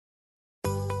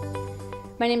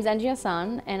My name is Engie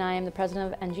Hassan, and I am the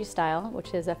president of Engie Style,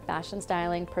 which is a fashion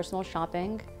styling, personal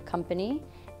shopping company.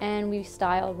 And we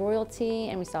style royalty,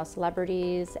 and we style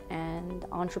celebrities, and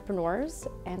entrepreneurs,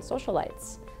 and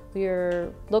socialites. We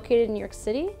are located in New York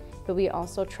City, but we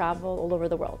also travel all over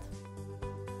the world.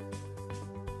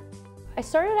 I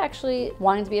started actually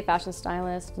wanting to be a fashion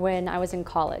stylist when I was in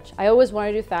college. I always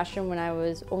wanted to do fashion when I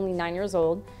was only 9 years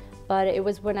old, but it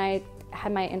was when I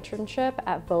had my internship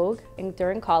at Vogue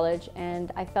during college,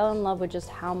 and I fell in love with just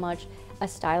how much a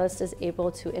stylist is able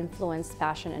to influence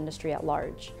fashion industry at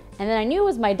large. And then I knew it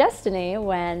was my destiny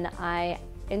when I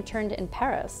interned in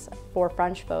Paris for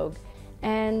French Vogue.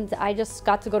 And I just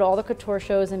got to go to all the couture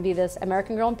shows and be this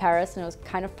American girl in Paris, and it was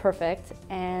kind of perfect.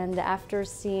 And after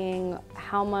seeing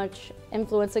how much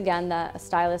influence, again, that a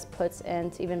stylist puts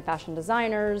into even fashion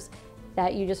designers,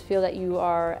 that you just feel that you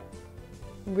are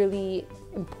really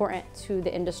important to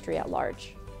the industry at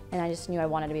large. And I just knew I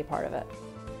wanted to be a part of it.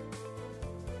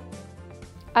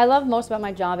 I love most about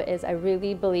my job is I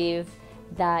really believe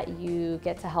that you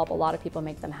get to help a lot of people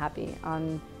make them happy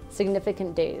on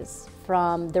significant days,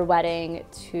 from their wedding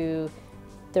to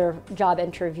their job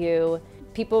interview.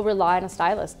 People rely on a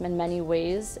stylist in many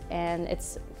ways, and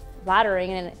it's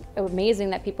flattering and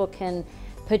amazing that people can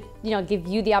give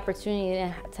you the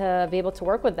opportunity to be able to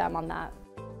work with them on that.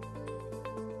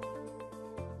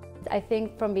 I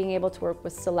think from being able to work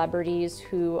with celebrities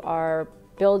who are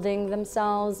building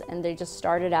themselves and they just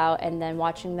started out, and then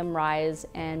watching them rise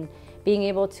and being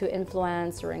able to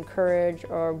influence or encourage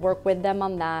or work with them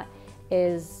on that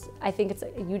I think it's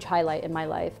a huge highlight in my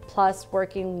life. Plus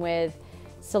working with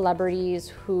celebrities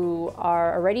who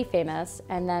are already famous,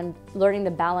 and then learning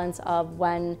the balance of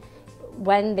when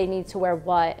they need to wear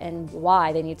what and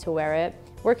why they need to wear it.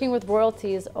 Working with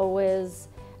royalty is always,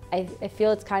 I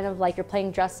feel it's kind of like you're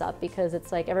playing dress up, because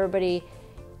it's like everybody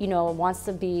wants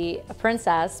to be a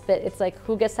princess, but it's like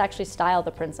who gets to actually style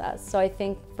the princess? So I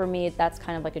think for me, that's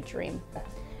kind of like a dream.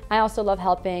 I also love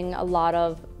helping a lot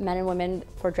of men and women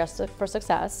for Dress for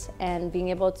Success, and being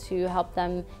able to help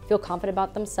them feel confident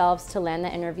about themselves to land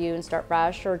the interview and start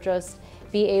fresh, or just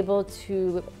be able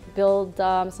to build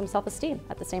some self-esteem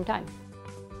at the same time.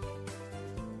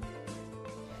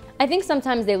 I think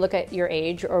sometimes they look at your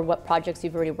age or what projects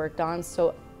you've already worked on.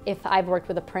 So if I've worked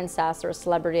with a princess or a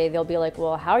celebrity, they'll be like,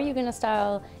 well, how are you gonna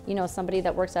style somebody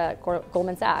that works at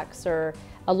Goldman Sachs or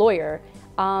a lawyer?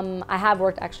 I have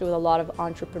worked actually with a lot of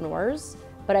entrepreneurs,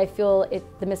 but I feel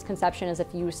the misconception is if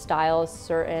you style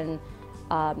certain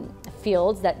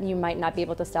fields that you might not be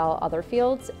able to style other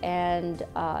fields, and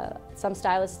some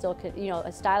stylists still could,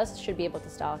 a stylist should be able to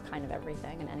style kind of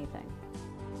everything and anything.